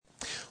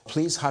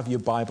please have your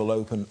Bible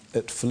open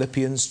at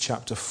Philippians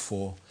chapter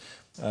 4.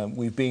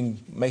 We've been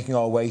making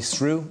our way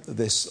through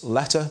this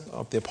letter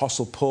of the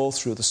Apostle Paul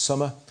through the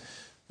summer.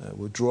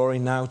 We're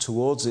drawing now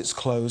towards its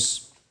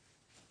close.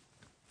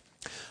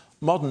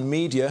 Modern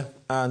media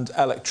and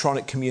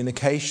electronic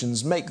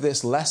communications make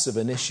this less of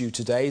an issue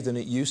today than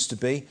it used to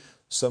be.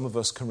 Some of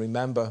us can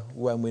remember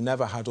when we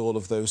never had all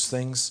of those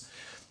things.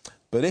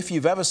 But if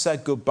you've ever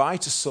said goodbye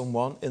to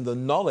someone in the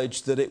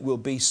knowledge that it will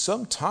be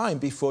some time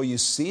before you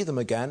see them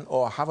again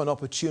or have an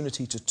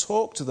opportunity to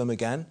talk to them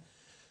again,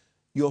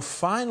 your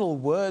final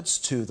words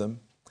to them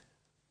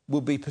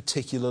will be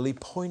particularly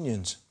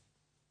poignant.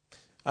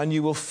 And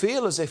you will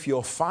feel as if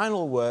your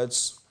final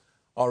words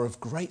are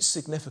of great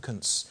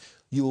significance.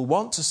 You will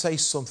want to say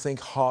something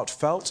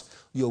heartfelt.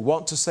 You'll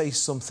want to say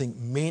something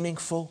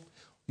meaningful.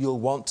 You'll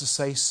want to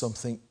say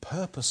something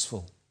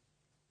purposeful.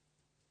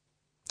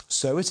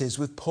 So it is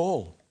with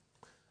Paul,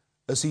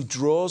 as he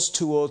draws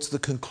towards the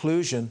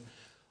conclusion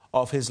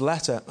of his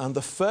letter. And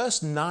the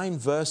first 9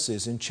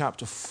 verses in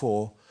chapter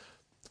 4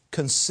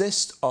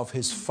 consist of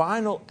his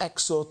final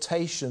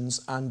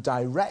exhortations and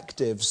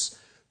directives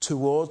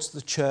towards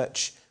the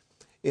church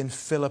in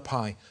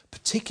Philippi,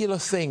 particular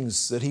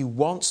things that he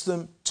wants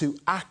them to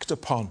act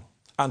upon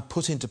and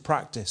put into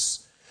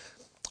practice.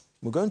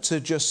 We're going to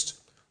just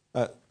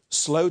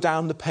slow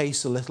down the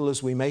pace a little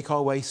as we make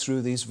our way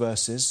through these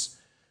verses,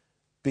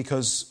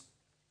 because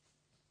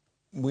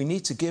we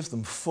need to give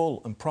them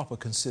full and proper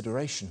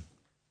consideration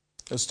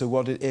as to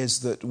what it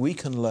is that we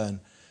can learn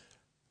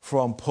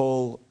from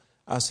Paul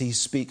as he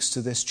speaks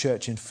to this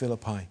church in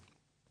Philippi.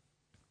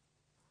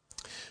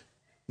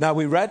 Now,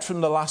 we read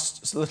from the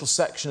last little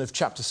section of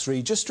chapter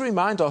 3 just to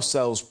remind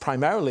ourselves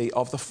primarily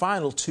of the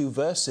final 2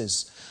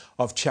 verses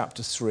of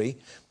chapter 3,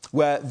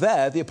 where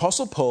there the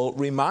Apostle Paul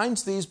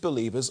reminds these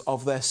believers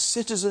of their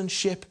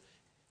citizenship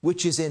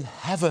which is in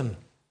heaven.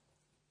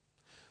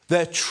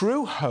 Their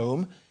true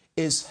home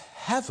is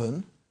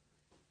heaven,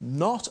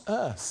 not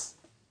earth.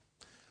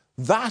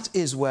 That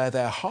is where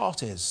their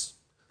heart is.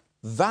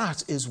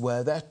 That is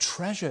where their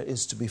treasure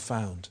is to be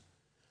found.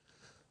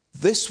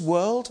 This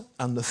world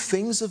and the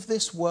things of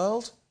this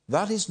world,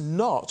 that is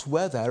not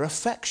where their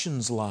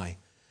affections lie.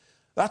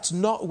 That's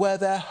not where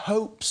their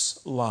hopes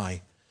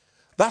lie.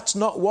 That's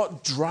not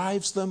what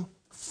drives them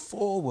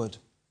forward.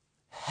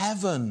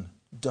 Heaven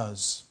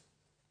does.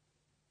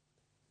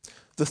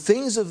 The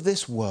things of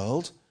this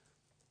world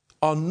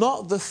are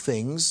not the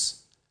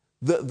things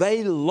that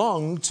they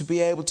long to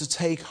be able to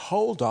take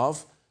hold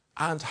of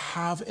and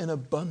have in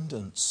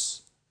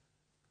abundance.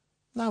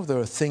 Now, there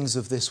are things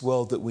of this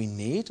world that we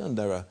need, and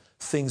there are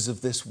things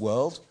of this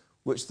world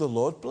which the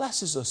Lord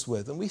blesses us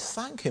with, and we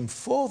thank Him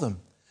for them.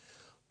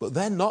 But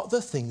they're not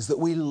the things that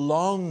we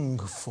long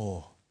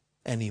for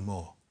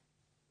anymore.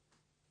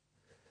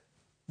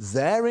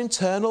 Their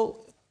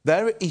eternal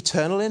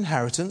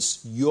inheritance,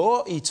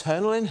 your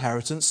eternal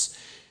inheritance,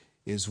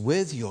 is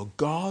with your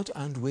God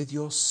and with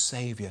your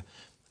Saviour.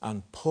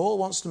 And Paul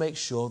wants to make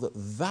sure that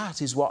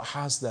that is what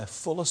has their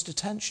fullest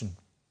attention.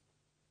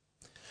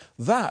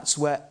 That's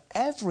where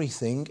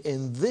everything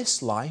in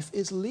this life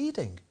is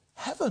leading.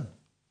 Heaven.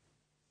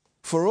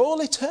 For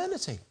all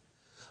eternity.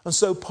 And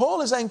so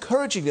Paul is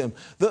encouraging them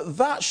that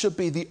that should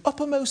be the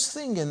uppermost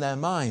thing in their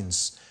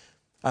minds.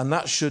 And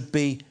that should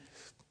be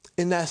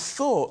in their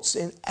thoughts,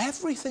 in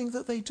everything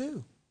that they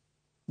do.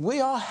 We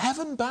are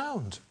heaven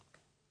bound.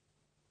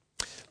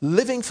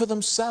 Living for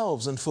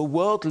themselves and for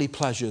worldly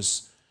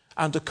pleasures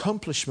and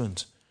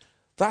accomplishment.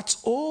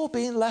 That's all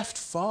being left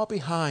far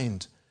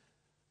behind.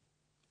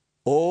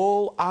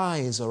 All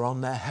eyes are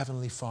on their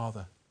Heavenly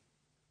Father.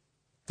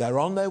 They're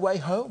on their way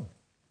home.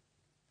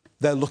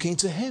 They're looking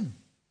to Him.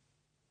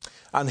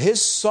 And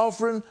His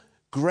sovereign,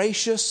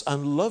 gracious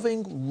and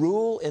loving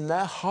rule in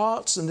their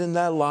hearts and in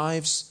their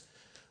lives,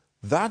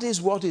 that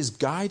is what is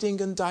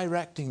guiding and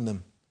directing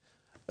them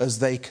as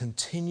they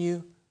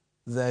continue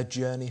their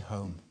journey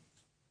home.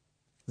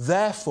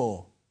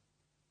 Therefore,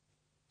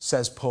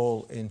 says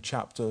Paul in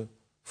chapter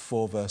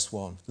 4, verse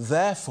 1,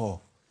 therefore,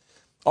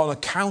 on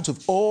account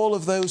of all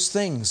of those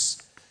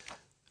things,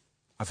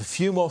 I have a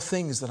few more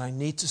things that I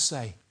need to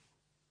say.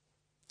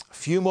 A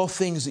few more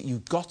things that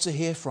you've got to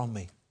hear from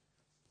me.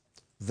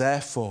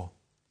 Therefore.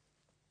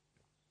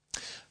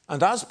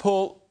 And as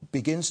Paul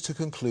begins to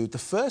conclude, the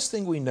first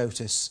thing we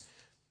notice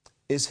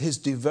is his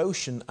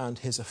devotion and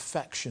his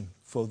affection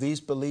for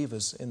these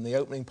believers in the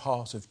opening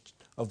part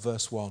of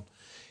verse 1.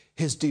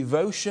 His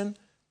devotion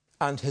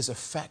and his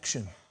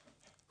affection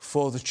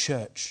for the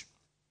church.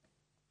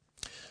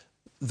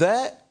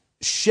 Their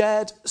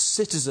shared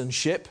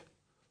citizenship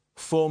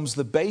forms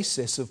the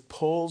basis of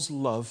Paul's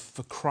love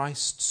for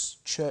Christ's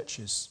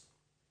churches.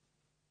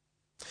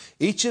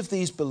 Each of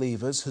these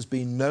believers has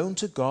been known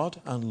to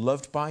God and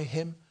loved by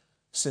Him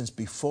since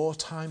before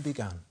time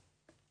began,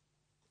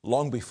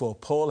 long before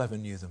Paul ever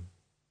knew them.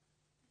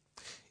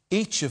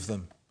 Each of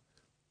them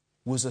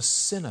was a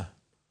sinner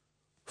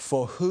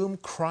for whom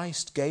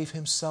Christ gave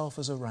Himself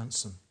as a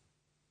ransom.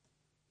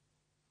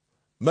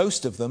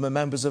 Most of them are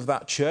members of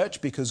that church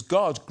because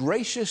God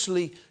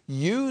graciously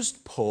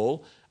used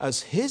Paul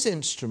as his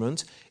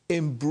instrument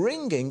in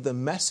bringing the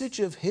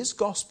message of his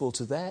gospel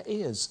to their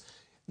ears.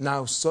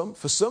 Now,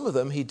 for some of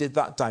them, he did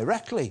that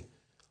directly.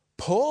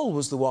 Paul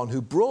was the one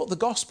who brought the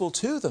gospel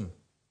to them.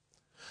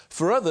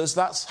 For others,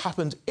 that's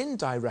happened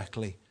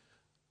indirectly,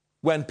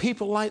 when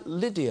people like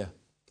Lydia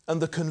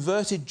and the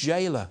converted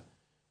jailer,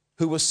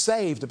 who was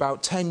saved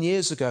about 10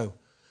 years ago,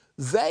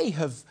 they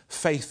have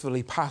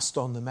faithfully passed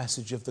on the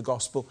message of the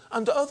gospel,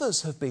 and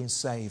others have been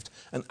saved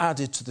and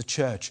added to the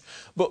church.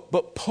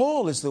 But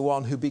Paul is the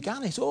one who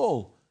began it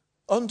all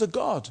under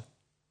God.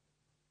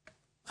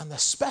 And they're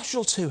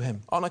special to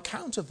him on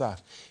account of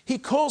that. He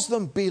calls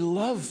them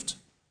beloved.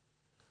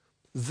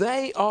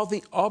 They are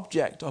the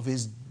object of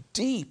his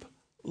deep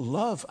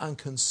love and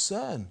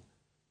concern.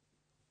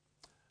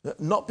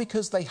 Not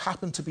because they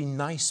happen to be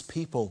nice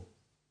people,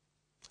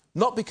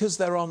 not because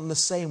they're on the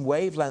same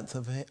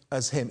wavelength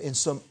as him in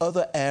some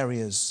other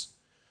areas,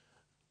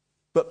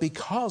 but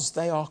because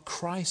they are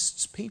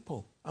Christ's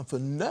people, and for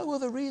no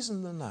other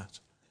reason than that.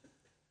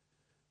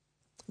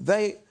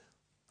 They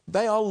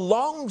are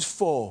longed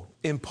for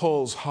in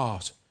Paul's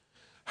heart.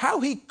 How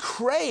he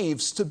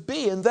craves to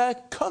be in their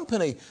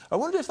company. I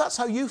wonder if that's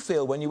how you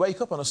feel when you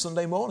wake up on a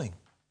Sunday morning.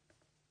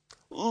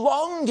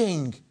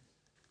 Longing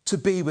to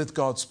be with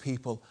God's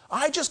people.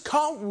 I just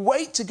can't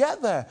wait to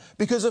get there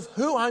because of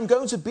who I'm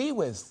going to be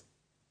with.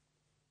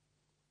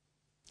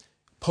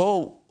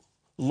 Paul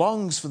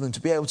longs for them to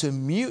be able to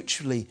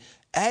mutually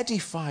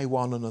edify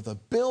one another,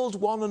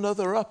 build one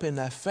another up in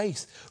their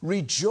faith,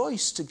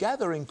 rejoice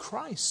together in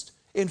Christ,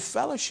 in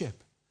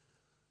fellowship.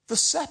 The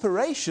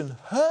separation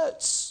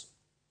hurts.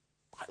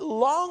 I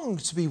long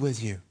to be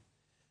with you.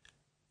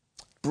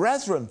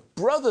 Brethren,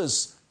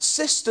 brothers,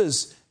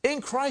 sisters, in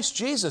Christ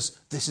Jesus,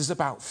 this is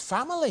about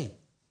family.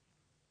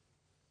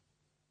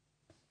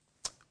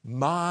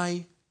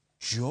 My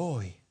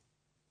joy.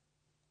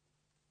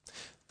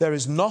 There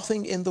is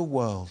nothing in the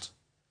world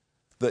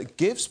that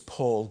gives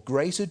Paul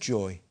greater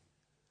joy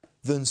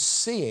than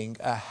seeing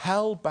a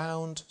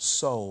hell-bound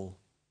soul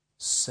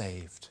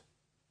saved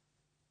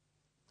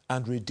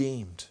and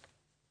redeemed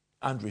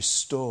and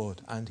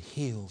restored and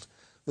healed.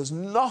 There's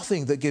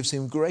nothing that gives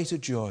him greater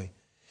joy.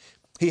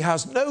 He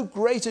has no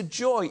greater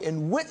joy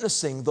in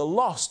witnessing the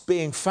lost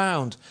being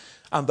found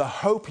and the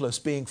hopeless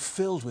being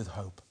filled with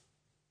hope.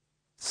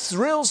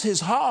 Thrills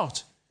his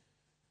heart.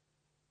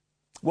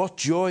 What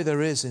joy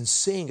there is in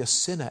seeing a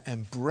sinner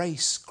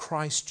embrace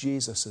Christ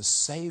Jesus as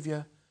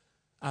Saviour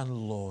and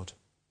Lord.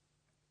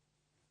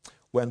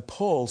 When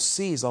Paul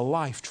sees a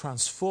life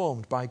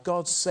transformed by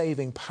God's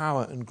saving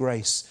power and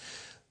grace,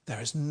 there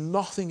is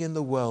nothing in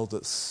the world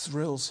that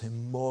thrills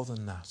him more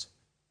than that.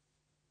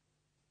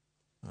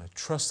 I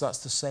trust that's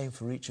the same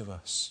for each of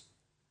us.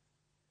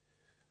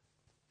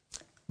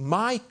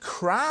 My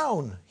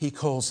crown, he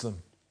calls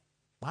them.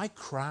 My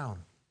crown.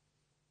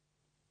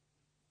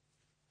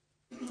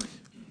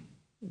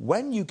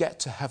 When you get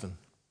to heaven,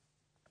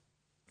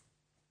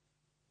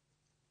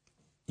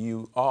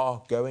 you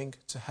are going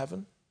to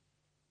heaven?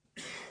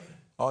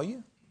 Are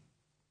you?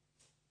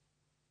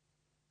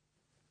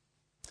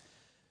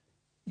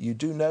 You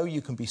do know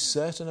you can be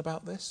certain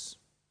about this,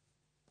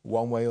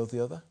 one way or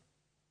the other.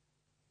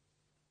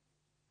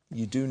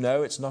 You do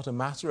know it's not a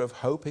matter of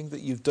hoping that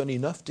you've done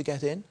enough to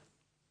get in,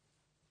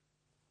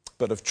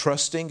 but of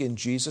trusting in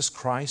Jesus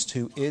Christ,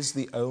 who is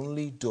the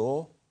only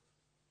door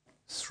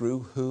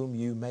through whom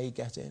you may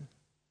get in.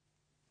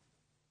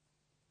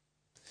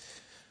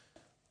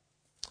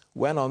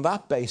 When on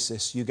that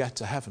basis you get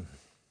to heaven,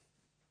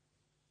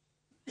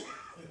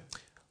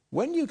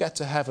 when you get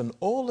to heaven,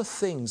 all the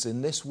things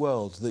in this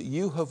world that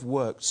you have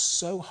worked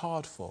so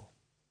hard for,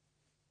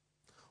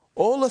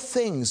 all the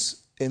things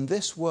in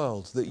this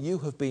world that you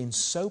have been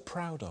so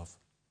proud of,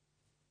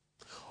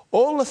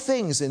 all the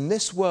things in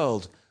this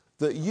world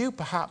that you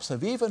perhaps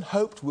have even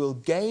hoped will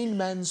gain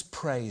men's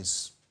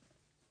praise,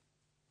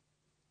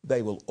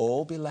 they will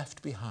all be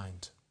left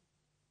behind.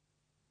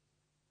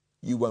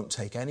 You won't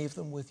take any of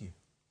them with you.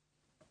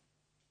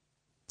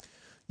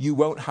 You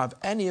won't have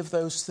any of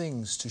those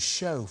things to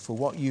show for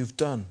what you've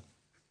done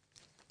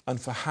and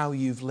for how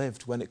you've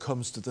lived when it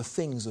comes to the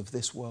things of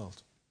this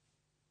world.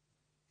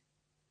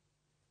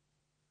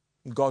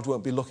 God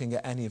won't be looking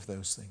at any of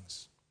those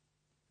things.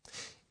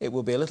 It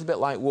will be a little bit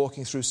like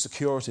walking through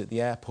security at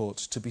the airport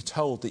to be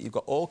told that you've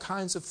got all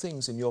kinds of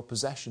things in your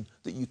possession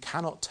that you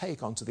cannot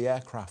take onto the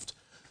aircraft.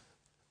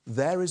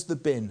 There is the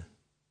bin,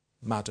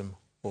 madam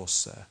or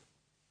sir.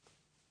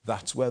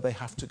 That's where they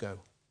have to go.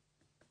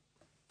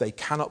 They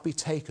cannot be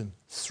taken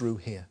through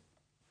here.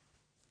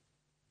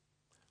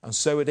 And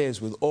so it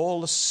is with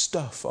all the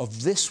stuff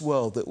of this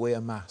world that we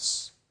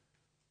amass.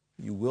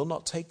 You will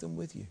not take them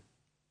with you.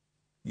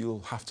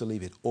 You'll have to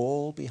leave it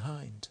all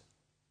behind.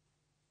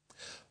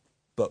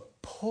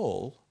 But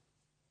Paul,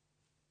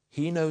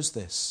 he knows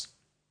this.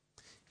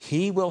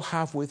 He will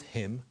have with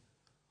him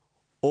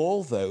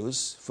all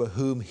those for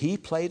whom he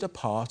played a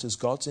part as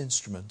God's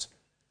instrument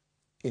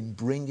in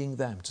bringing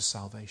them to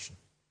salvation.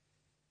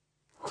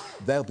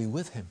 They'll be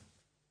with him.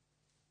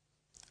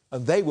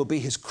 and they will be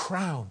his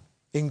crown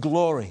in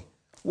glory.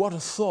 What a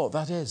thought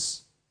that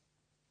is.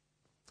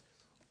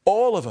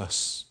 All of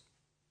us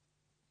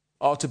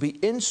are to be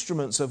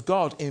instruments of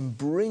God in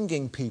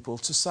bringing people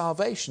to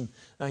salvation.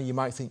 Now you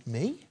might think,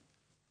 me?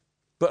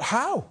 But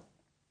how?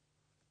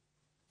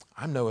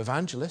 I'm no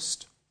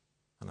evangelist,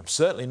 and I'm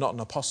certainly not an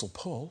Apostle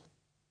Paul.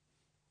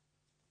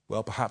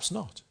 Well, perhaps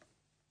not.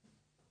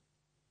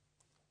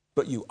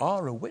 But you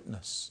are a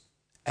witness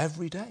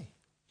every day.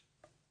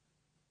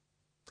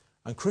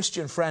 And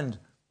Christian friend,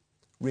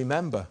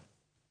 remember,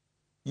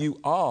 you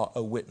are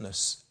a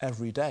witness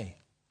every day.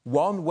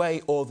 One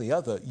way or the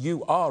other,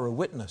 you are a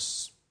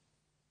witness.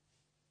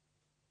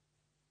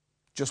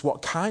 Just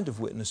what kind of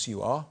witness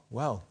you are,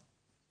 well,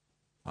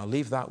 I'll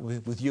leave that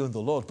with you and the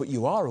Lord, but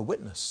you are a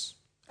witness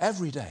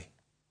every day.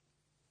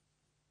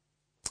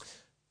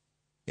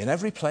 In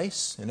every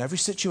place, in every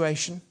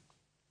situation,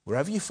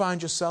 wherever you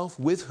find yourself,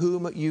 with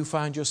whom you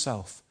find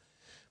yourself.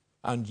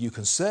 And you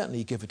can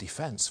certainly give a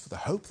defense for the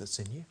hope that's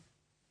in you.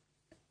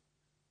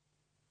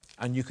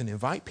 And you can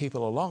invite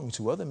people along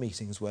to other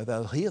meetings where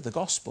they'll hear the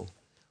gospel.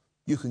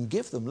 You can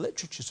give them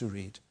literature to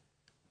read.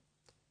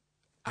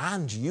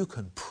 And you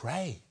can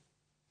pray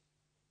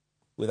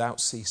without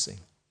ceasing.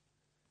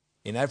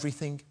 In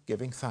everything,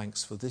 giving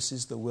thanks, for this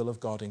is the will of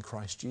God in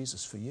Christ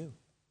Jesus for you.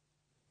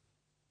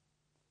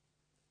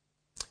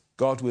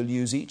 God will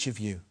use each of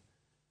you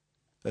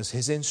as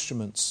his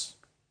instruments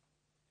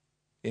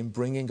in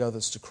bringing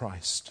others to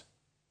Christ,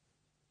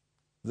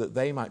 that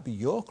they might be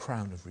your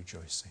crown of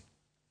rejoicing.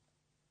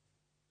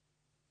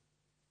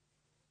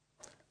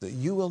 That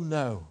you will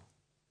know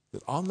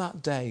that on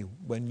that day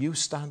when you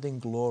stand in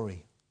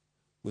glory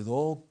with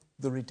all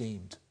the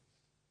redeemed,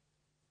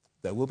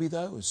 there will be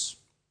those.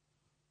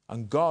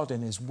 And God,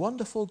 in his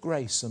wonderful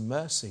grace and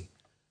mercy,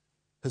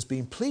 has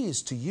been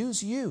pleased to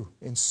use you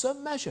in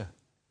some measure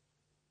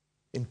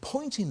in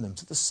pointing them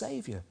to the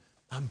Saviour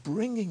and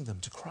bringing them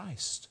to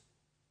Christ.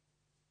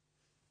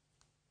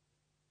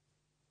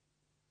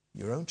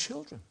 Your own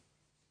children.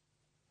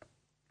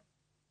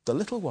 The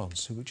little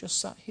ones who were just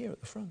sat here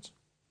at the front.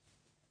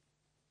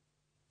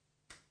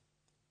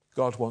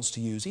 God wants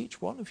to use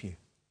each one of you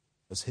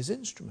as his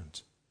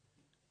instrument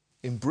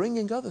in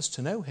bringing others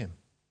to know him,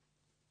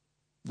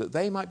 that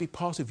they might be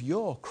part of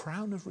your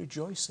crown of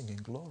rejoicing in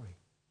glory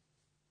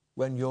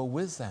when you're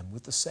with them,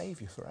 with the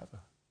Saviour forever.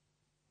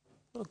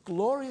 What a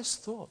glorious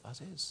thought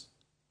that is.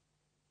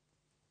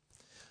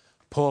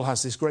 Paul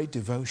has this great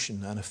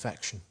devotion and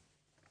affection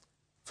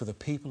for the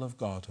people of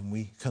God, and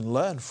we can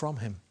learn from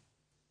him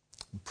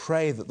and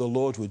pray that the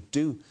Lord would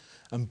do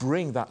and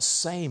bring that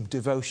same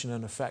devotion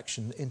and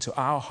affection into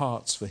our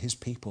hearts for his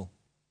people,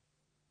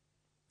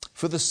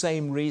 for the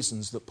same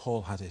reasons that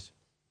Paul had it.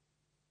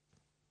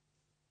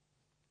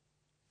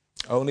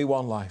 Only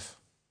one life.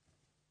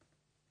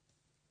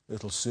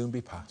 It'll soon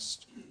be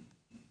past.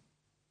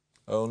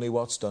 Only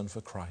what's done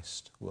for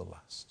Christ will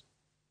last.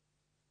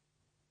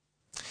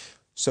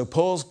 So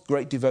Paul's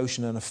great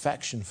devotion and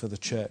affection for the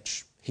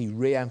church, he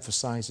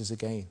re-emphasizes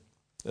again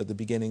at the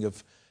beginning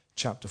of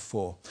chapter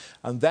 4.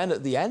 And then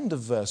at the end of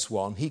verse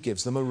 1, he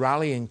gives them a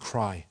rallying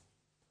cry.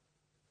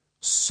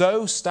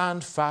 So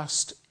stand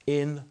fast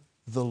in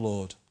the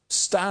Lord.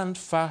 Stand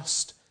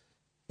fast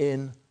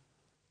in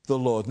the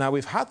Lord. Now,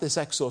 we've had this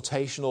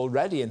exhortation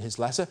already in his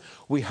letter.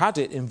 We had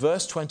it in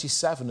verse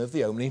 27 of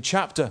the opening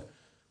chapter.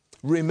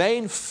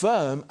 Remain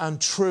firm and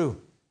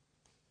true.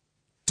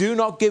 Do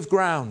not give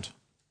ground.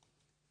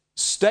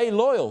 Stay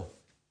loyal.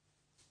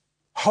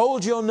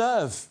 Hold your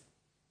nerve.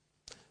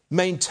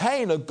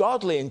 Maintain a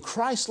godly and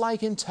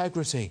Christ-like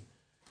integrity.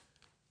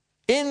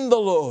 In the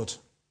Lord,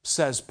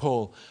 says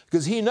Paul,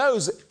 because he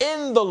knows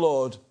in the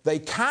Lord they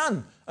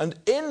can, and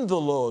in the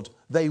Lord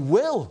they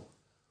will.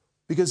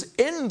 Because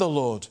in the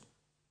Lord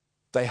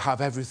they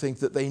have everything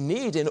that they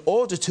need in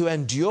order to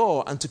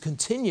endure and to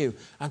continue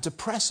and to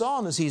press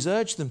on as he's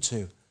urged them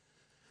to.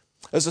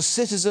 As a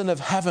citizen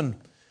of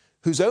heaven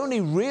whose only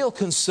real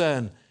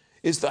concern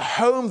is the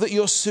home that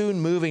you're soon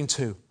moving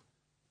to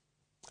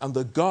and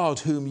the God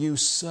whom you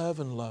serve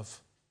and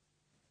love.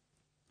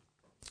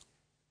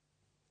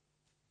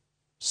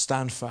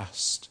 Stand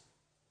fast.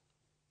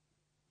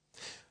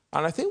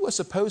 And I think we're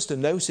supposed to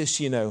notice,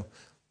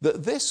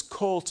 that this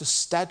call to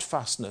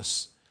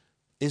steadfastness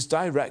is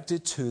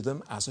directed to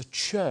them as a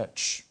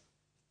church.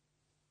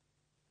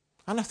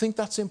 And I think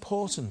that's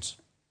important.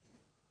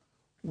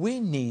 We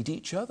need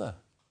each other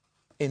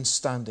in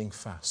standing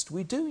fast.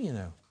 We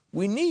do,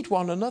 We need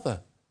one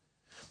another.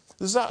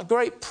 There's that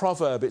great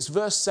proverb, it's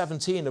verse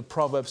 17 of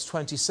Proverbs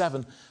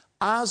 27.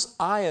 As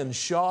iron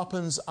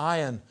sharpens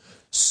iron,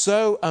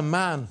 so a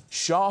man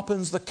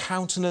sharpens the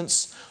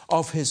countenance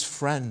of his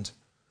friend.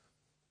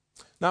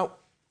 Now,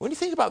 when you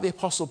think about the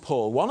Apostle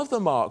Paul, one of the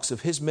marks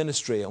of his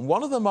ministry and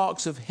one of the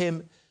marks of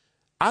him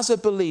as a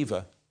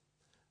believer,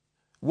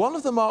 one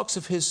of the marks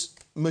of his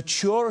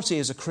maturity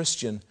as a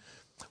Christian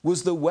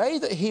was the way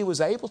that he was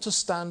able to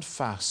stand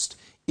fast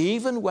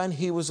even when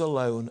he was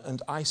alone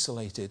and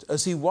isolated,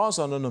 as he was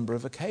on a number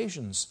of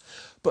occasions.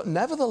 But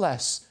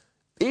nevertheless,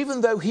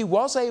 even though he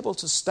was able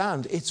to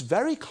stand, it's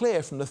very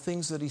clear from the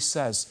things that he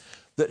says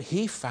that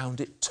he found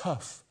it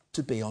tough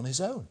to be on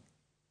his own.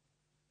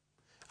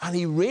 And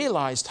he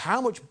realized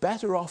how much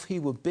better off he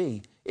would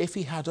be if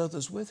he had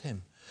others with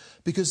him.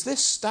 Because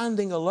this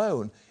standing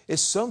alone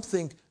is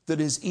something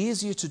that is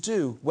easier to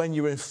do when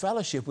you're in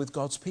fellowship with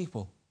God's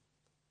people.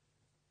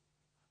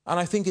 And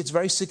I think it's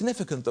very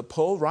significant that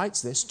Paul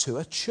writes this to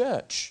a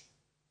church.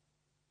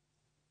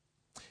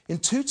 In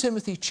 2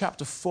 Timothy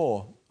chapter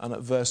 4 and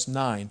at verse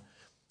 9,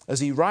 as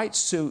he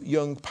writes to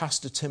young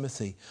Pastor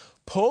Timothy,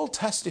 Paul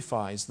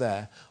testifies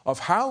there of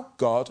how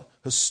God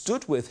has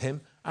stood with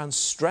him and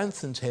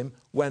strengthened him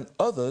when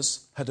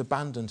others had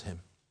abandoned him.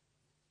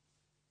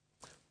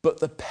 But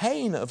the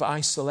pain of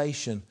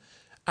isolation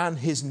and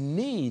his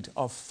need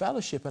of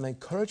fellowship and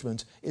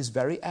encouragement is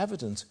very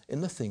evident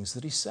in the things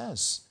that he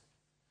says.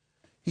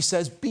 He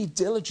says, be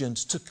diligent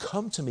to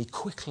come to me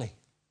quickly.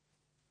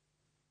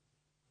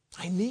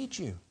 I need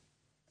you.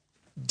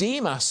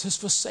 Demas has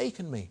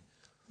forsaken me.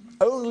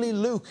 Only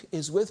Luke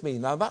is with me.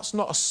 Now, that's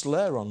not a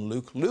slur on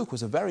Luke. Luke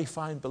was a very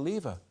fine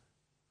believer.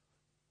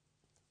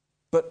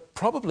 But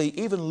probably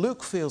even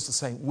Luke feels the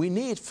same. We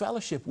need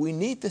fellowship. We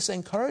need this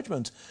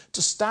encouragement.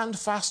 To stand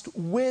fast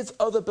with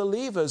other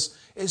believers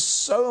is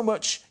so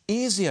much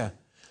easier.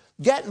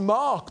 Get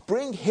Mark.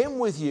 Bring him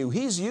with you.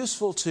 He's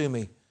useful to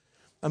me.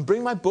 And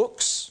bring my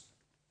books.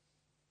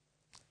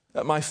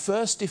 At my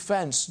first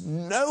defense,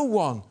 no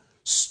one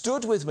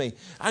stood with me.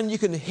 And you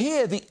can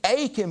hear the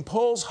ache in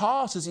Paul's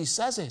heart as he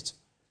says it.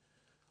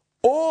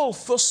 All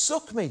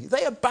forsook me.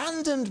 They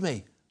abandoned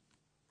me.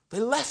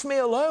 They left me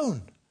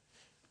alone.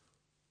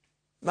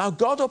 Now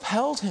God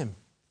upheld him.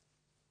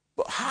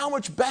 But how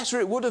much better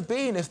it would have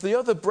been if the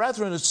other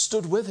brethren had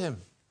stood with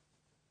him.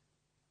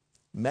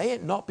 May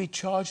it not be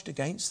charged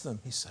against them,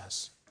 he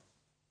says.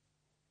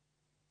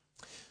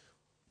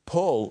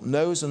 Paul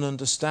knows and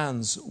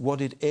understands what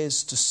it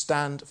is to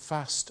stand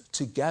fast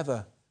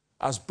together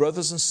as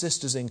brothers and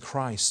sisters in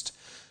Christ,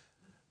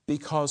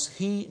 because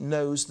he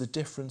knows the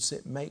difference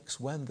it makes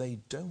when they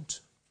don't.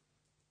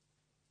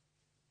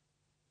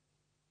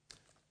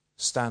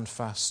 Stand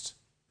fast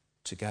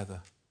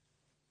together.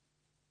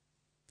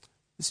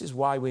 This is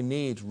why we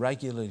need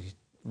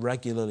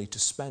regularly to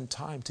spend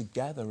time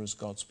together as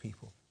God's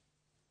people.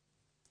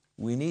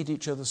 We need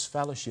each other's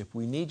fellowship.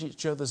 We need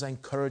each other's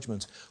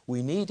encouragement.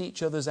 We need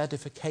each other's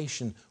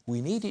edification.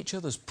 We need each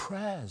other's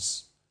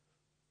prayers.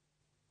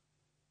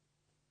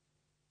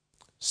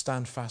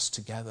 Stand fast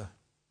together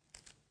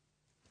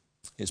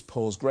is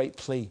Paul's great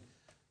plea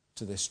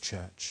to this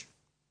church.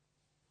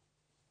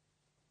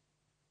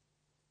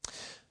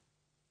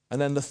 And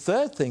then the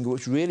third thing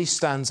which really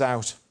stands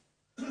out,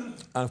 and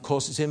of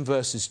course it's in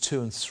verses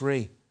 2 and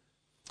 3,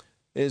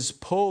 is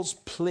Paul's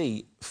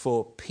plea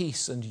for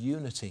peace and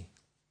unity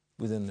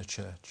within the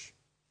church.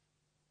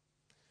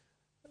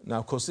 Now,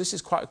 of course, this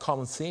is quite a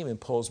common theme in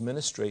Paul's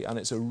ministry, and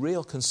it's a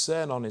real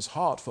concern on his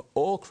heart for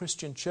all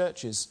Christian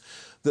churches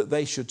that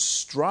they should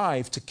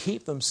strive to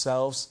keep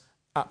themselves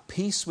at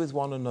peace with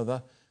one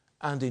another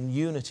and in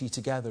unity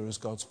together as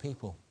God's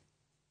people.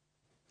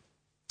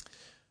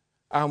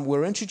 And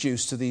we're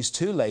introduced to these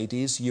two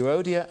ladies,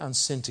 Euodia and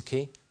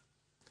Syntyche.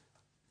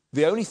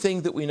 The only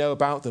thing that we know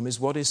about them is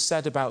what is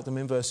said about them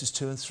in verses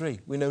 2 and 3.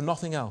 We know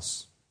nothing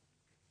else.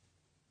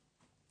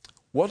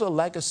 What a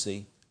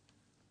legacy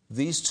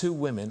these two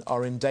women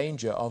are in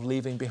danger of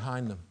leaving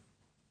behind them.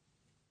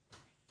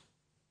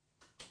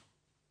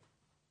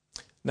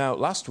 Now,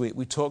 last week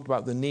we talked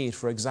about the need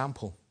for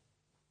example.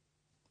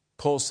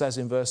 Paul says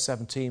in verse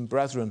 17,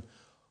 brethren,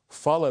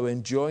 follow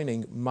in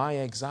joining my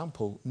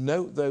example.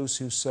 Note those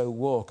who so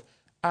walk,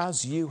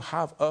 as you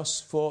have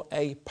us for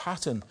a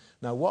pattern.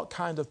 Now, what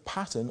kind of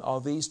pattern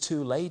are these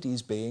two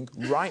ladies being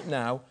right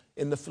now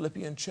in the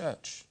Philippian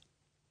church?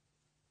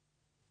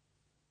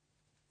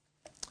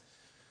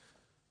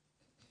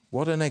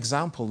 What an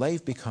example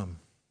they've become.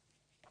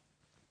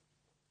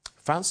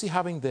 Fancy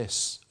having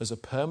this as a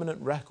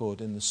permanent record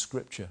in the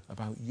scripture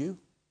about you.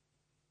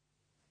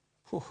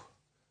 Whew.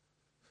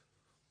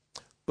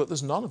 But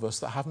there's none of us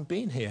that haven't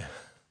been here.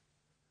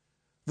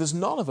 There's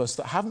none of us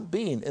that haven't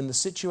been in the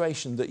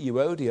situation that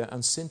Euodia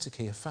and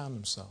Syntyche have found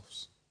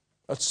themselves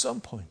at some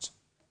point.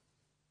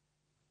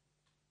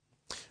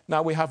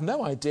 Now, we have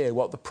no idea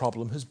what the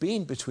problem has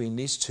been between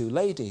these two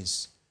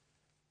ladies.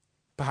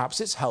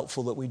 Perhaps it's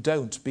helpful that we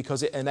don't,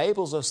 because it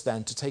enables us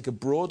then to take a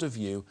broader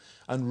view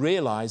and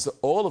realize that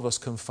all of us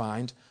can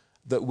find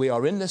that we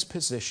are in this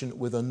position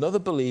with another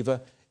believer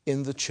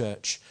in the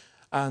church.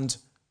 And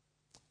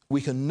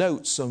we can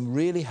note some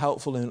really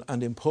helpful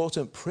and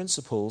important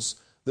principles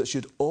that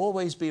should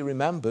always be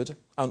remembered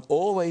and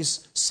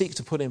always seek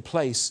to put in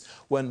place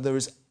when there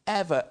is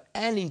ever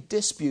any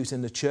dispute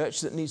in the church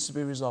that needs to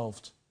be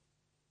resolved.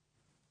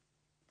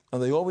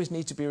 And they always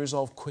need to be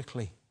resolved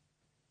quickly.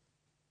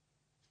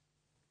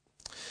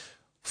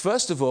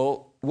 First of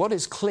all, what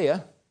is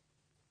clear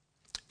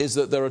is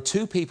that there are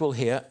two people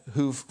here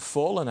who've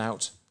fallen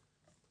out,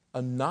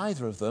 and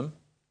neither of them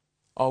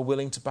are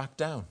willing to back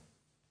down.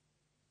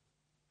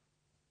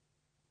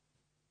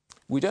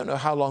 We don't know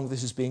how long this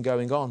has been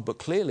going on, but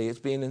clearly it's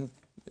been in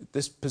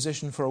this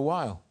position for a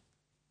while.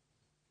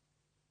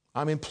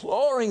 I'm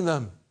imploring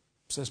them,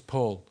 says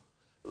Paul.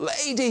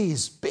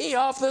 Ladies, be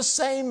of the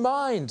same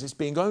mind. It's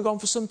been going on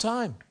for some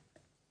time.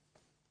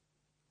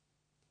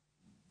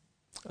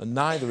 And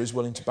neither is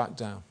willing to back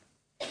down.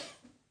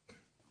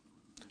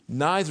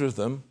 Neither of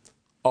them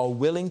are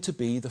willing to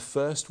be the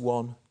first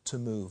one to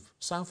move.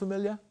 Sound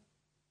familiar?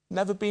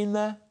 Never been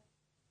there?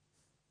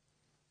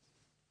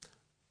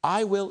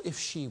 I will if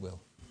she will.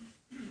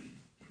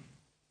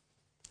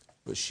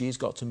 But she's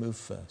got to move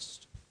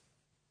first.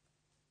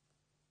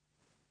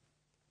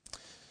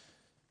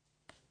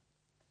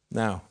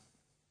 Now,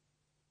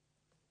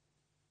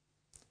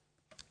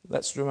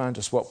 let's remind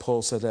us what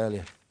Paul said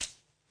earlier.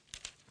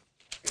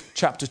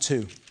 Chapter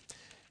 2.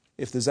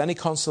 If there's any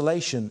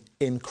consolation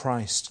in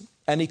Christ,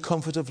 any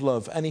comfort of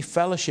love, any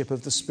fellowship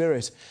of the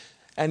Spirit,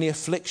 any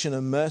affliction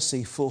and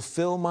mercy,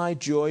 fulfill my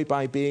joy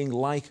by being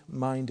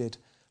like-minded,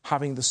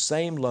 having the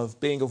same love,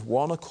 being of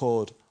one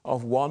accord,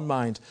 of one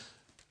mind.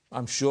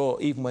 I'm sure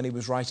even when he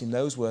was writing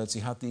those words,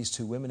 he had these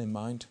two women in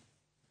mind.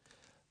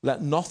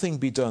 Let nothing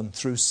be done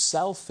through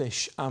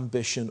selfish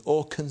ambition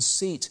or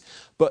conceit,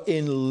 but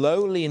in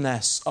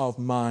lowliness of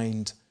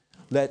mind.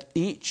 Let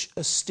each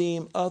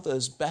esteem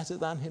others better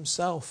than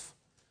himself.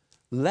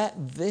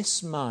 Let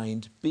this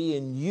mind be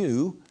in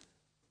you,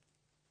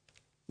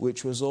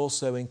 which was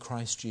also in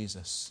Christ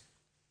Jesus.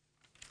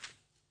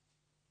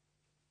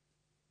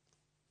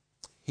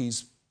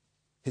 His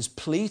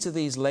plea to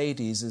these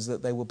ladies is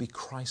that they will be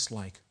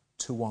Christ-like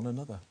to one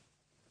another.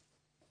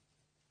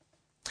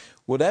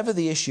 Whatever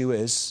the issue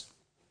is,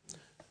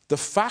 the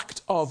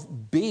fact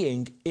of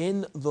being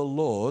in the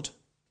Lord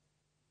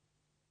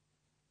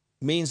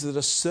means that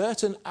a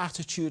certain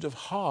attitude of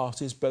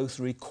heart is both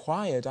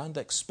required and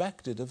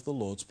expected of the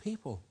Lord's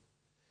people,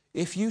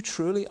 if you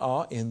truly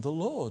are in the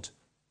Lord.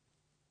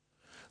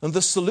 And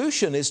the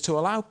solution is to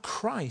allow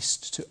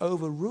Christ to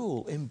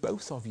overrule in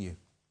both of you.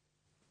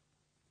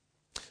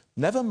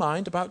 Never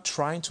mind about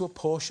trying to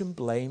apportion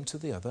blame to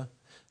the other.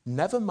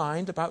 Never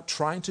mind about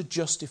trying to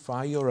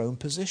justify your own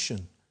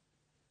position.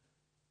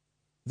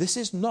 This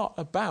is not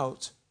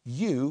about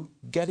you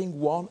getting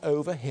one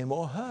over him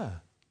or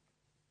her.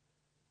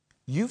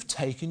 You've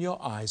taken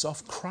your eyes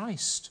off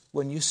Christ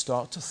when you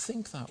start to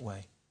think that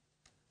way.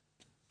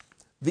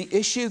 The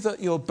issue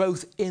that you're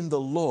both in the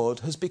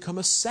Lord has become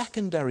a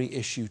secondary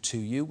issue to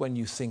you when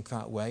you think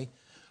that way,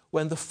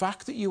 when the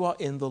fact that you are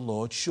in the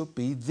Lord should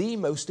be the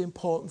most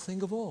important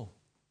thing of all.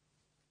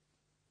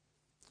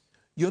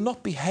 You're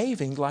not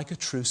behaving like a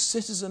true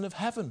citizen of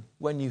heaven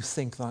when you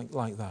think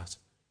like that.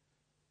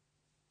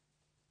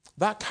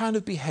 That kind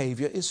of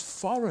behavior is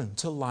foreign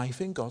to life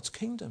in God's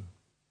kingdom.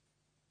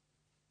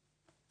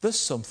 There's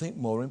something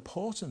more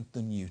important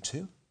than you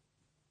two.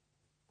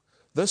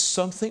 There's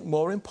something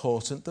more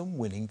important than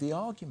winning the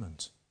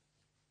argument.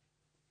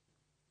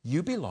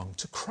 You belong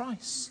to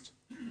Christ.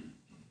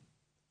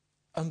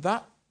 And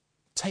that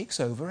takes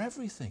over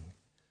everything.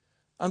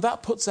 And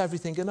that puts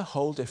everything in a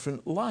whole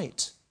different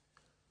light.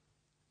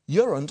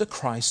 You're under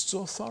Christ's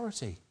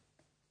authority.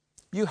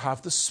 You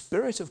have the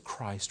Spirit of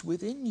Christ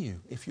within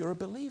you if you're a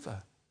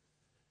believer.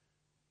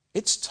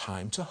 It's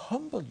time to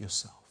humble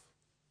yourself,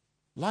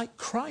 like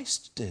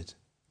Christ did.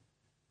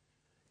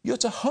 You're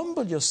to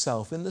humble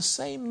yourself in the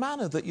same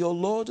manner that your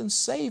Lord and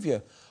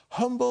Saviour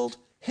humbled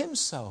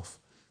himself.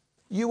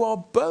 You are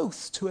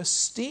both to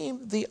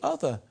esteem the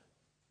other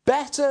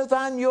better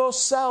than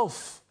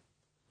yourself.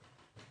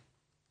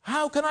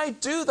 How can I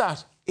do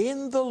that?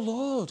 In the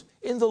Lord.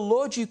 In the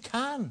Lord you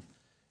can.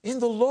 In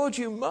the Lord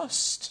you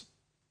must.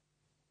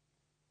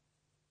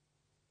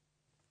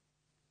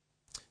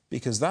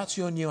 Because that's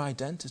your new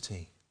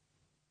identity.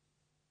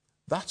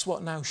 That's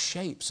what now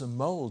shapes and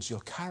molds your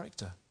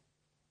character.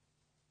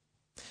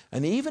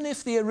 And even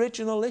if the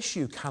original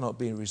issue cannot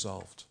be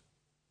resolved,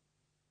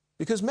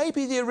 because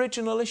maybe the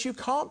original issue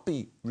can't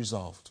be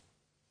resolved,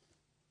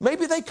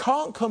 maybe they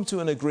can't come to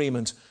an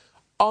agreement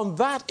on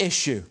that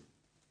issue,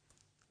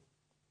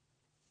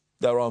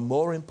 there are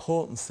more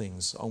important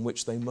things on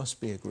which they must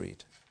be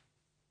agreed.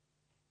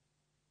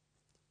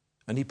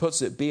 And he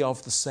puts it, be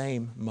of the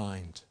same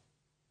mind.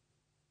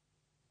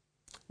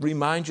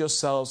 Remind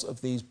yourselves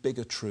of these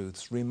bigger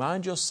truths.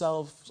 Remind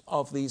yourselves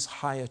of these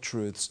higher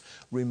truths.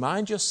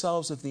 Remind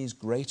yourselves of these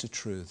greater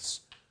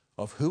truths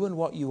of who and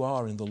what you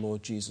are in the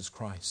Lord Jesus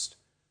Christ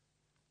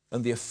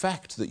and the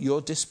effect that your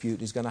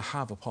dispute is going to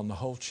have upon the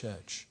whole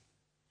church.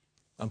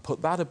 And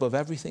put that above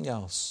everything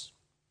else.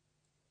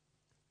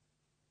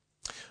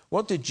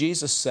 What did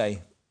Jesus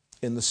say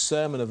in the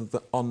Sermon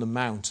on the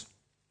Mount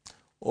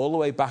all the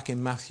way back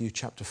in Matthew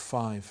chapter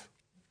 5?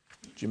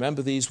 Do you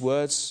remember these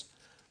words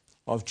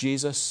of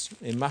Jesus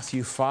in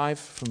Matthew 5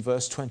 from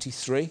verse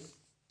 23?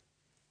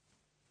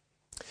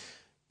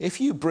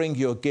 If you bring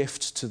your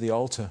gift to the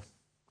altar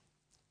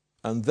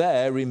and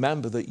there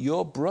remember that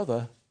your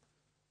brother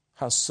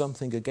has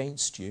something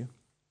against you,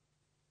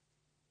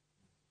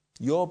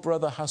 your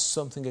brother has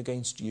something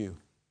against you,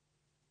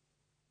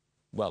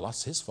 well,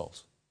 that's his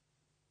fault.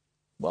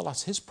 Well,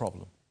 that's his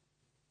problem.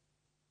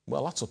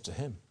 Well, that's up to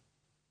him.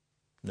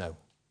 No.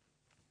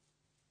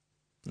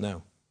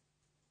 No.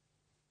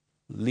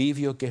 Leave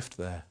your gift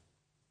there.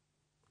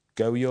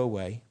 Go your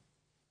way.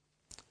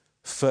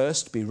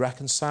 First be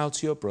reconciled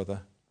to your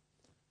brother,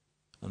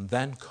 and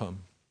then come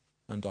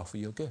and offer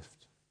your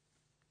gift.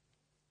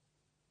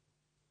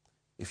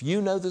 If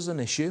you know there's an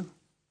issue,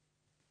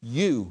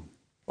 you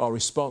are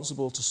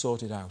responsible to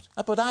sort it out.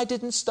 But I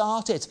didn't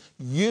start it.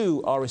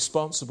 You are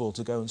responsible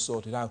to go and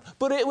sort it out.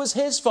 But it was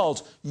his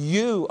fault.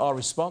 You are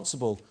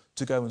responsible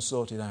to go and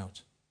sort it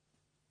out.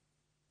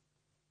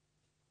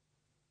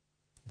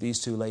 These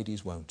two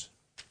ladies won't.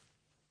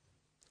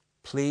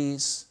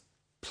 Please,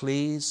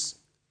 please,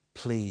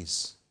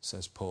 please,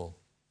 says Paul,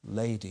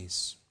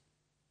 ladies,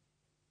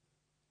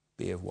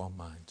 be of one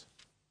mind.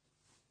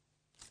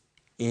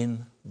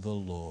 In the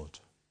Lord.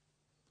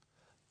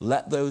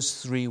 Let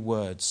those three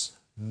words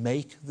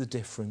make the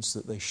difference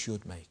that they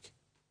should make.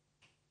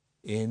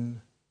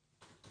 In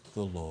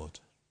the Lord.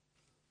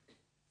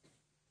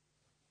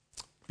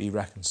 Be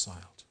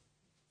reconciled.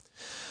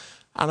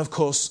 And of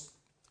course,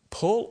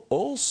 Paul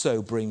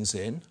also brings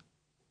in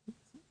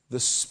the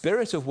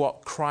spirit of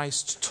what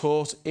Christ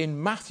taught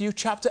in Matthew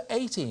chapter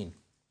 18.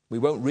 We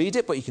won't read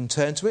it, but you can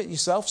turn to it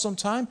yourself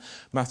sometime.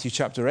 Matthew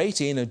chapter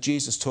 18, and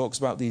Jesus talks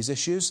about these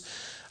issues.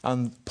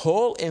 And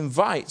Paul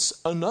invites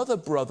another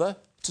brother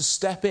to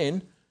step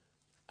in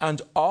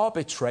and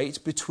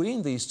arbitrate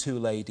between these two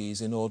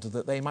ladies in order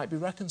that they might be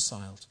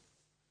reconciled.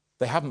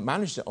 They haven't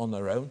managed it on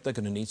their own. They're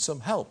going to need some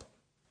help.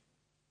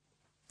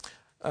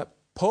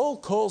 Paul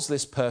calls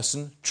this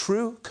person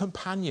true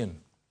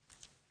companion,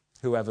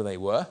 whoever they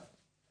were.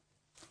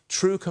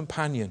 True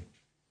companion.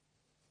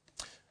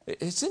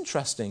 It's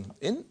interesting.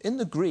 In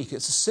the Greek,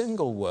 it's a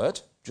single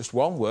word, just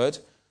one word,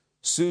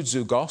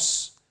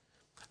 souzugos,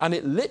 and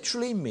it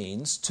literally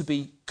means to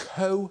be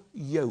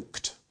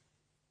co-yoked,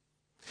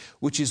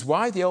 which is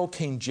why the Old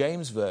King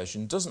James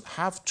Version doesn't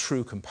have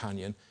true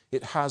companion,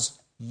 it has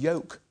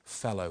yoke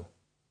fellow,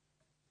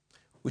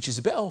 which is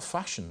a bit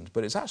old-fashioned,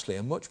 but it's actually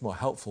a much more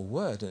helpful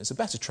word, and it's a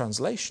better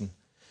translation,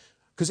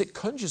 because it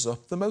conjures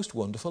up the most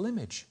wonderful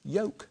image,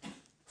 yoke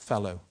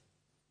fellow.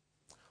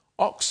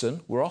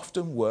 Oxen were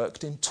often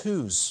worked in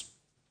twos,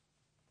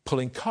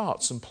 pulling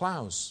carts and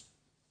ploughs.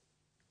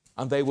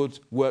 And they would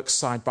work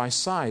side by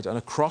side, and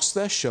across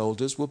their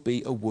shoulders would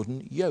be a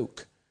wooden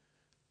yoke,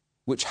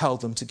 which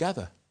held them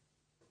together,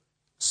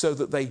 so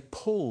that they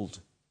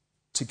pulled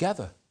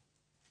together.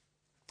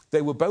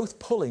 They were both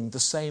pulling the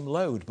same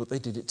load, but they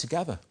did it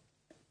together.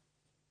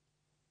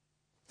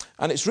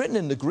 And it's written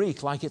in the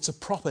Greek like it's a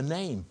proper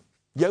name,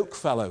 yoke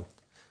fellow.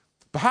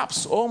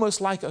 Perhaps almost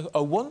like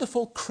a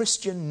wonderful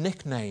Christian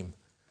nickname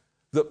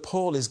that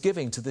Paul is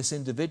giving to this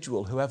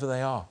individual, whoever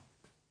they are.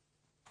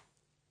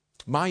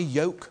 My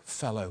yoke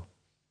fellow.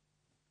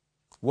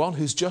 One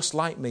who's just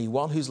like me,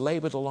 one who's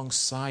laboured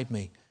alongside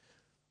me,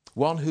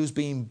 one who's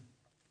been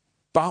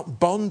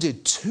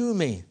bonded to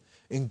me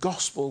in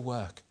gospel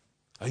work.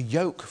 A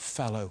yoke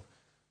fellow.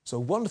 It's a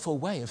wonderful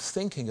way of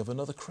thinking of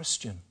another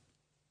Christian.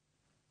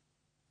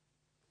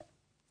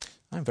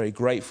 I'm very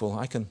grateful.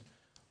 I can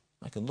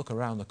look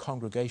around the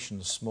congregation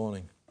this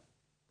morning.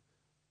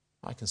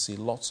 I can see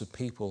lots of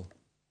people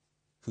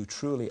who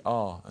truly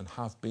are and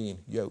have been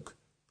yoke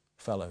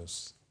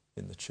fellows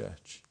in the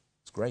church.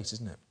 It's great,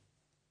 isn't it?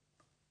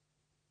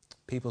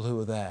 People who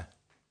are there.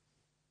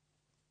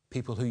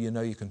 People who you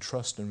know you can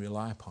trust and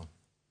rely upon.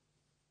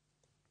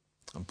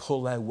 And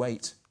pull their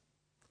weight,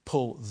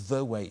 pull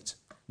the weight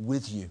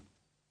with you.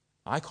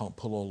 I can't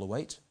pull all the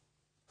weight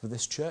for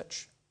this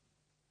church.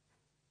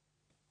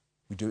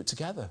 We do it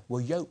together.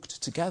 We're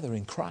yoked together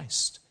in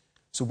Christ.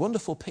 It's a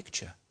wonderful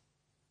picture.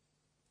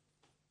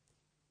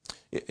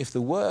 If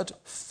the word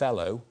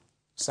fellow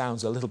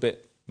sounds a little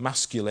bit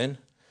masculine,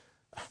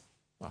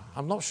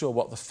 I'm not sure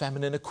what the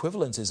feminine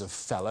equivalent is of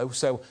fellow,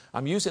 so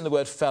I'm using the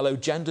word fellow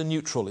gender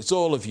neutral. It's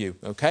all of you,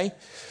 okay?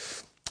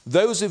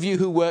 Those of you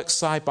who work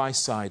side by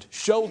side,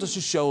 shoulder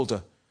to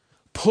shoulder,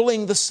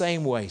 pulling the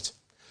same weight,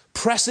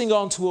 pressing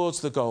on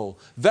towards the goal,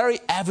 very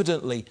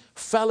evidently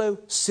fellow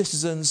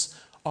citizens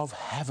of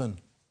heaven.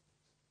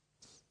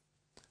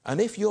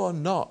 And if you're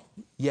not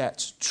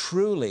yet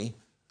truly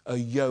a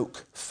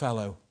yoke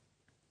fellow,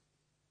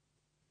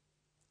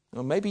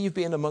 well, maybe you've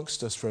been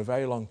amongst us for a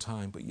very long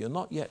time, but you're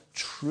not yet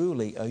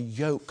truly a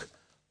yoke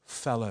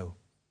fellow,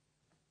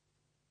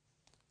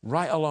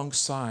 right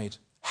alongside,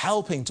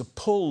 helping to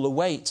pull the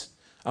weight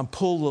and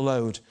pull the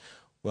load.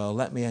 Well,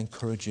 let me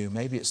encourage you.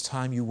 Maybe it's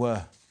time you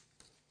were.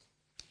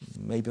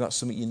 Maybe that's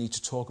something you need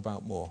to talk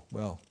about more.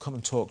 Well, come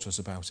and talk to us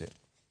about it.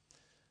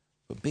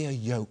 But be a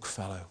yoke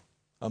fellow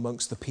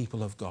amongst the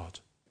people of God.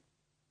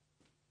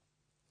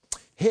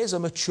 Here's a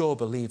mature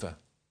believer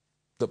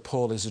that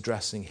Paul is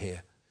addressing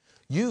here.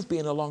 You've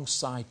been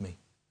alongside me,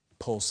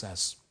 Paul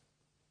says.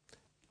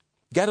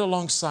 Get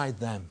alongside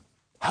them.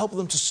 Help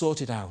them to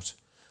sort it out,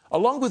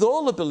 along with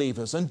all the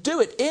believers, and do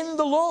it in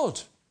the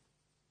Lord,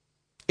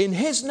 in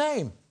his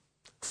name,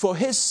 for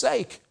his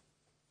sake,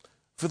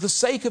 for the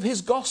sake of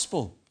his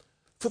gospel,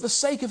 for the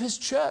sake of his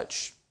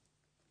church.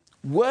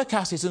 Work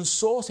at it and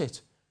sort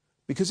it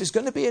because it's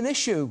going to be an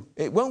issue.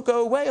 It won't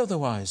go away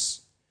otherwise.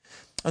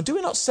 And do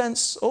we not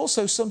sense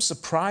also some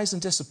surprise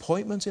and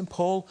disappointment in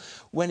Paul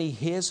when he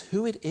hears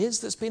who it is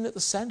that's been at the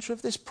centre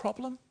of this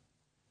problem?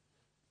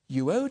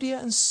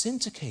 Euodia and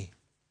Syntyche.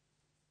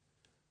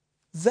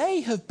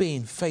 They have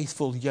been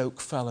faithful yoke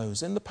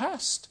fellows in the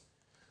past.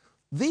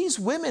 These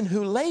women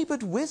who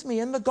laboured with me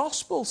in the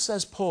gospel,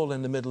 says Paul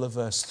in the middle of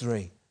verse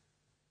 3.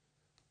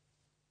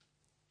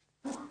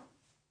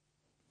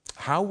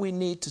 How we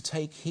need to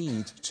take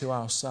heed to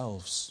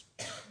ourselves.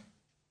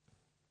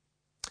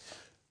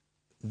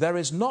 There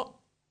is not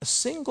a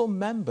single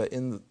member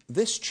in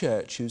this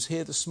church who's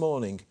here this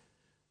morning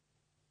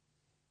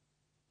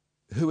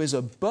who is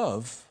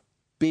above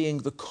being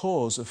the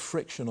cause of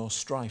friction or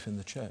strife in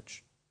the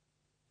church.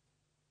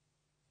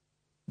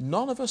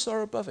 None of us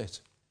are above it.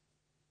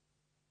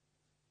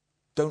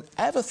 Don't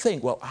ever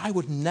think, well, I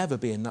would never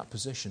be in that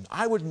position.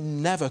 I would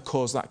never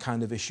cause that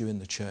kind of issue in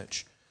the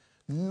church.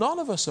 None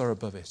of us are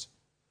above it.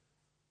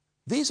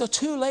 These are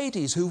two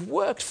ladies who've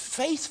worked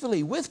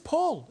faithfully with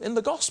Paul in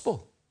the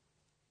gospel.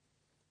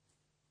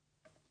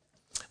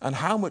 And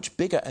how much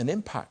bigger an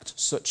impact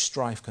such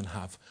strife can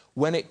have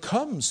when it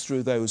comes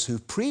through those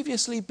who've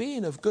previously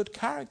been of good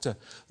character,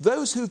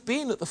 those who've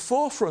been at the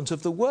forefront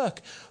of the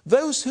work,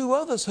 those who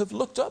others have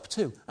looked up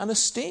to and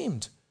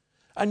esteemed.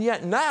 And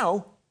yet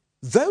now,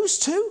 those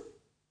two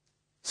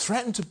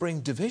threaten to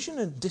bring division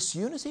and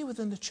disunity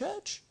within the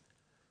church.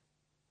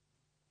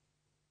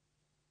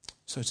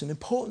 So it's an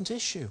important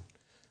issue.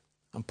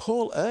 And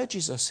Paul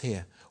urges us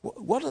here.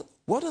 What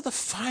are the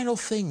final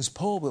things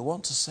Paul will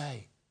want to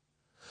say?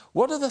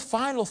 What are the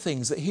final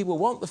things that he will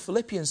want the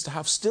Philippians to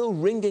have still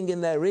ringing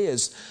in their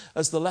ears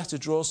as the letter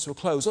draws to a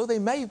close? Oh, they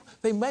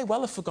may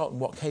well have forgotten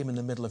what came in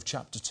the middle of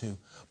chapter 2,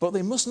 but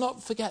they must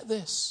not forget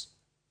this.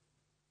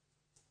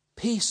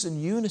 Peace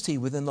and unity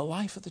within the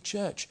life of the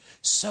church,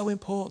 so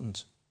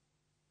important.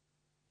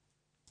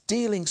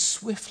 Dealing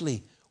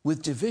swiftly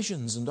with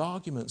divisions and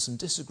arguments and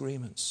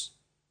disagreements.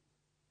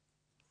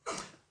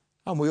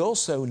 And we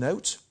also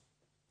note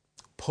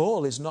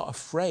Paul is not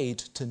afraid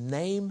to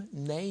name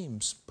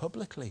names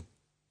publicly.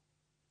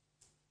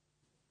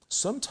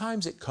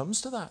 Sometimes it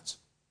comes to that.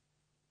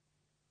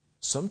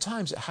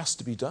 Sometimes it has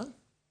to be done.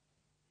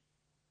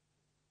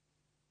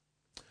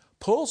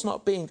 Paul's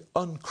not being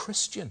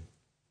unchristian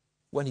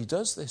when he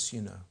does this,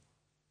 you know.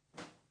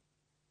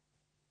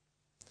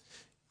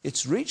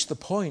 It's reached the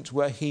point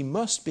where he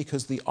must,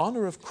 because the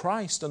honour of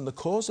Christ and the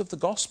cause of the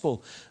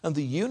gospel and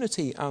the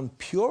unity and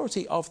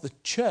purity of the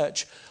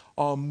church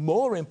are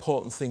more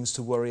important things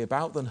to worry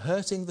about than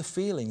hurting the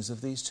feelings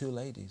of these two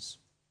ladies.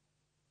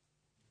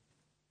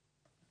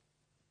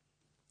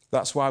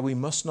 That's why we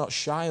must not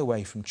shy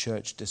away from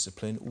church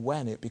discipline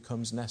when it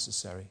becomes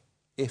necessary,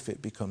 if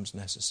it becomes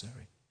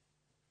necessary.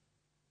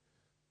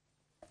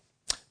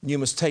 You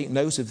must take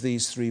note of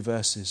these 3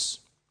 verses.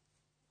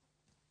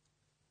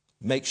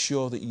 Make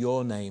sure that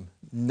your name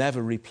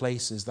never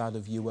replaces that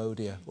of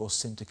Euodia or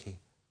Syntyche.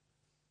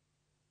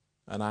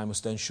 And I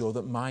must ensure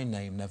that my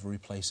name never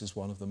replaces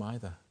one of them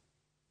either.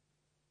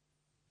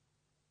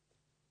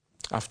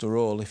 After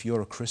all, if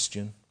you're a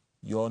Christian,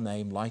 your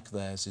name, like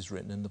theirs, is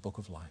written in the book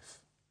of life.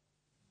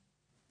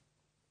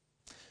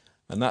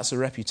 And that's a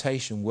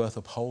reputation worth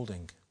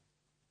upholding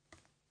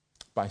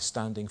by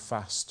standing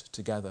fast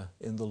together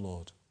in the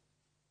Lord.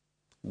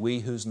 We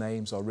whose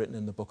names are written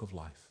in the book of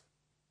life.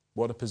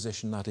 What a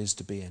position that is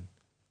to be in.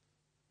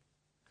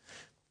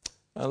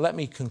 And let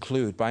me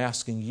conclude by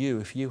asking you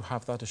if you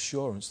have that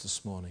assurance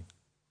this morning.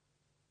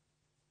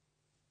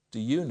 Do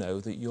you know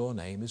that your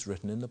name is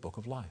written in the book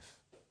of life?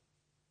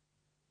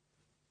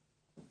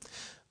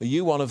 Are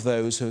you one of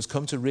those who has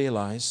come to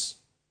realize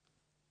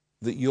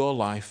that your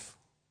life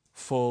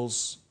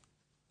falls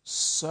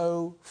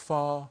so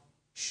far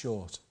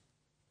short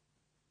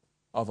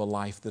of a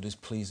life that is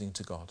pleasing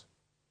to God?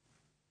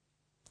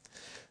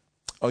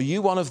 Are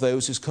you one of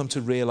those who's come to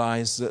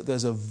realize that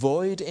there's a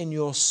void in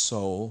your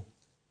soul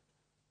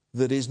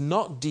that is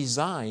not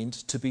designed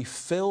to be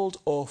filled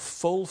or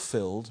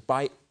fulfilled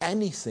by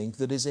anything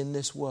that is in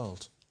this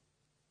world?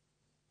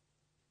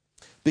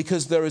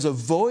 Because there is a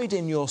void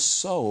in your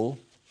soul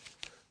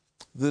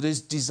that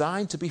is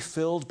designed to be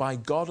filled by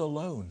God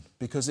alone,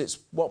 because it's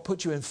what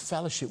puts you in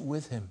fellowship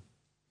with Him.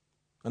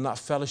 And that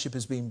fellowship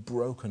has been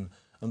broken,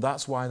 and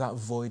that's why that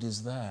void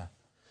is there.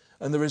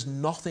 And there is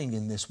nothing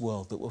in this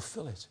world that will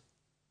fill it,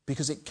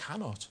 because it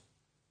cannot.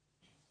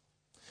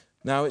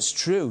 Now, it's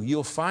true,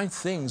 you'll find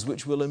things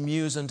which will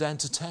amuse and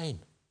entertain.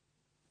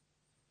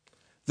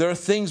 There are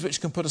things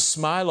which can put a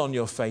smile on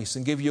your face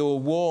and give you a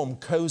warm,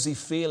 cozy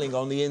feeling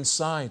on the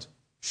inside.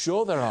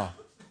 Sure there are.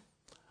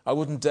 I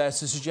wouldn't dare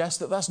to suggest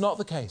that that's not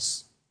the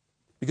case,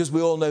 because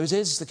we all know it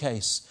is the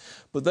case.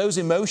 But those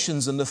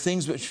emotions and the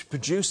things which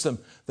produce them,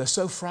 they're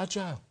so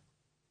fragile.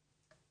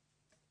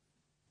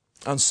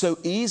 And so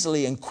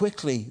easily and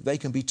quickly they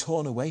can be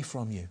torn away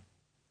from you.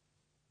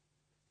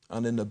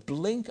 And in the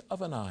blink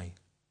of an eye,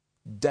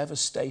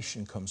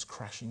 devastation comes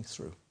crashing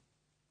through.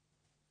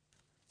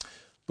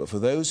 But for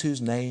those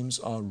whose names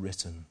are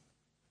written,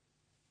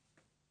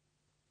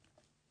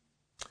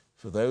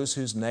 For those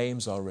whose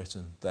names are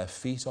written, their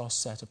feet are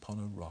set upon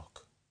a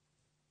rock.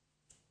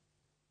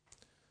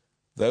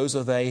 Those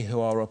are they who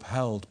are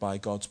upheld by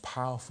God's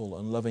powerful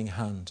and loving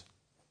hand,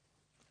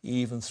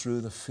 even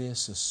through the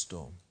fiercest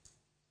storm.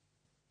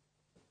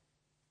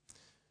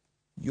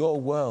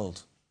 Your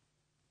world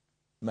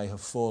may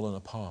have fallen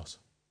apart,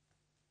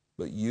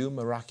 but you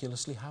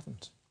miraculously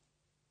haven't,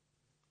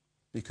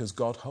 because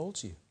God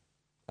holds you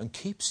and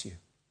keeps you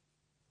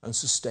and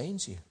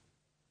sustains you.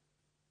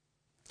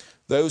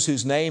 Those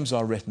whose names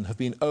are written have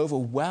been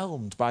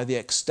overwhelmed by the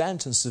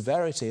extent and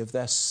severity of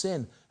their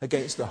sin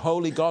against the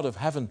holy God of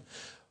heaven,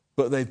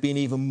 but they've been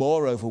even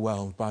more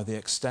overwhelmed by the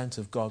extent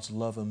of God's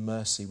love and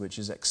mercy which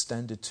is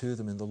extended to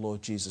them in the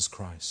Lord Jesus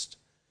Christ,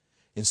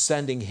 in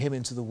sending him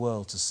into the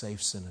world to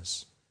save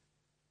sinners.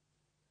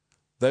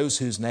 Those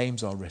whose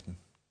names are written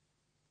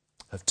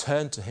have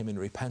turned to him in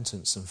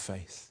repentance and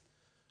faith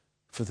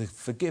for the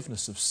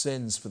forgiveness of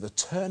sins, for the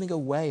turning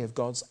away of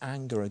God's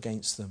anger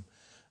against them,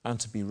 and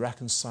to be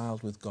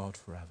reconciled with God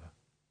forever.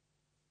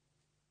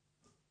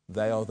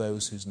 They are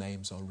those whose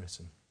names are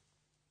written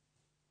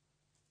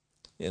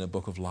in a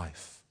book of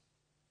life.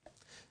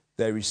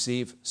 They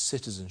receive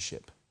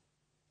citizenship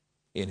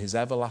in his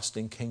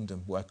everlasting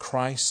kingdom, where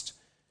Christ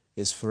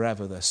is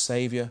forever their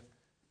Saviour,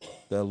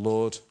 their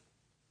Lord,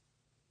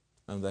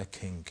 and their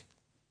King.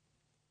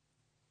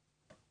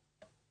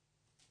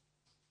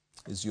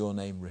 Is your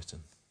name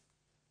written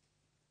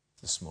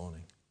this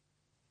morning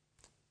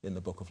in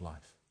the book of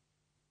life?